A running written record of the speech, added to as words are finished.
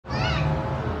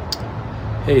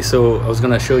Hey, so I was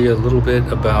going to show you a little bit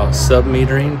about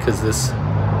submetering because this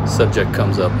subject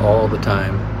comes up all the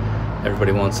time.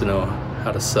 Everybody wants to know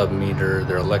how to submeter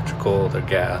their electrical, their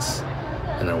gas,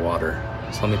 and their water.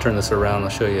 So let me turn this around, I'll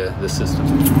show you this system.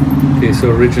 Okay, so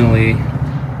originally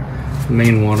the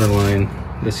main water line,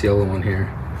 this yellow one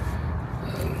here,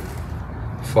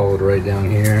 followed right down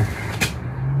here,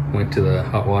 went to the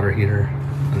hot water heater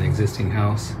on the existing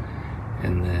house,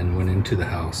 and then went into the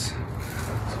house.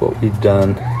 So what we've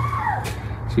done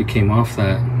is we came off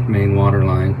that main water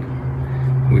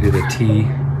line, we did a T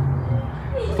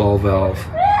ball valve,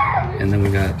 and then we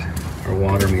got our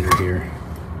water meter here.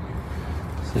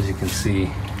 So as you can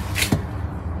see,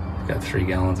 we've got 3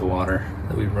 gallons of water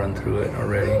that we've run through it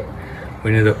already.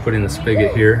 We ended up putting the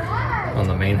spigot here on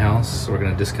the main house, so we're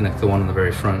going to disconnect the one in the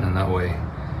very front, and that way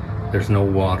there's no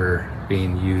water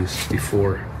being used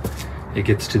before it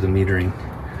gets to the metering.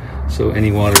 So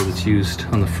any water that's used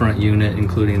on the front unit,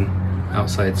 including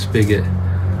outside spigot,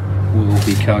 will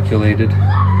be calculated.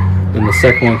 Then the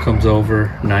second one comes over,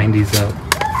 90's up.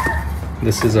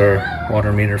 This is our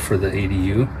water meter for the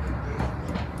ADU.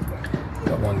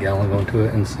 Got 1 gallon going to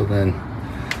it, and so then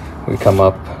we come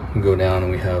up and go down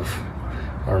and we have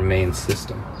our main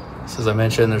system. So as I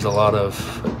mentioned, there's a lot of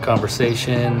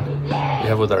conversation we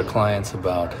have with our clients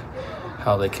about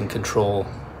how they can control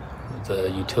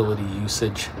the utility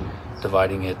usage,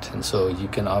 dividing it, and so you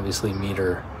can obviously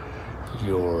meter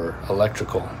your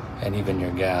electrical and even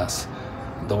your gas.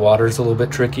 The water is a little bit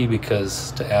tricky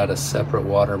because to add a separate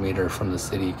water meter from the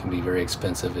city can be very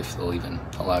expensive if they'll even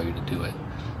allow you to do it.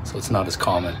 So it's not as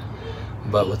common.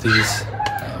 But with these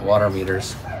water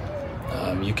meters,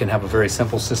 you can have a very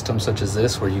simple system such as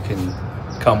this where you can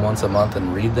come once a month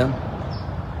and read them,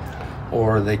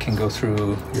 or they can go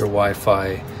through your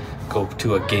Wi-Fi, go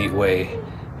to a gateway,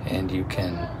 and you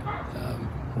can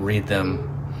read them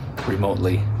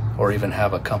remotely, or even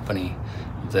have a company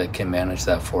that can manage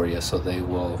that for you, so they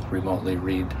will remotely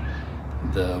read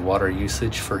the water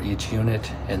usage for each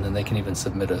unit, and then they can even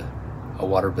submit a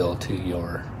water bill to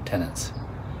your tenants.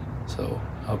 So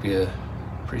I hope you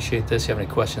appreciate this. If you have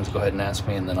any questions, go ahead and ask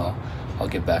me, and then I'll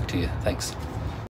get back to you. Thanks.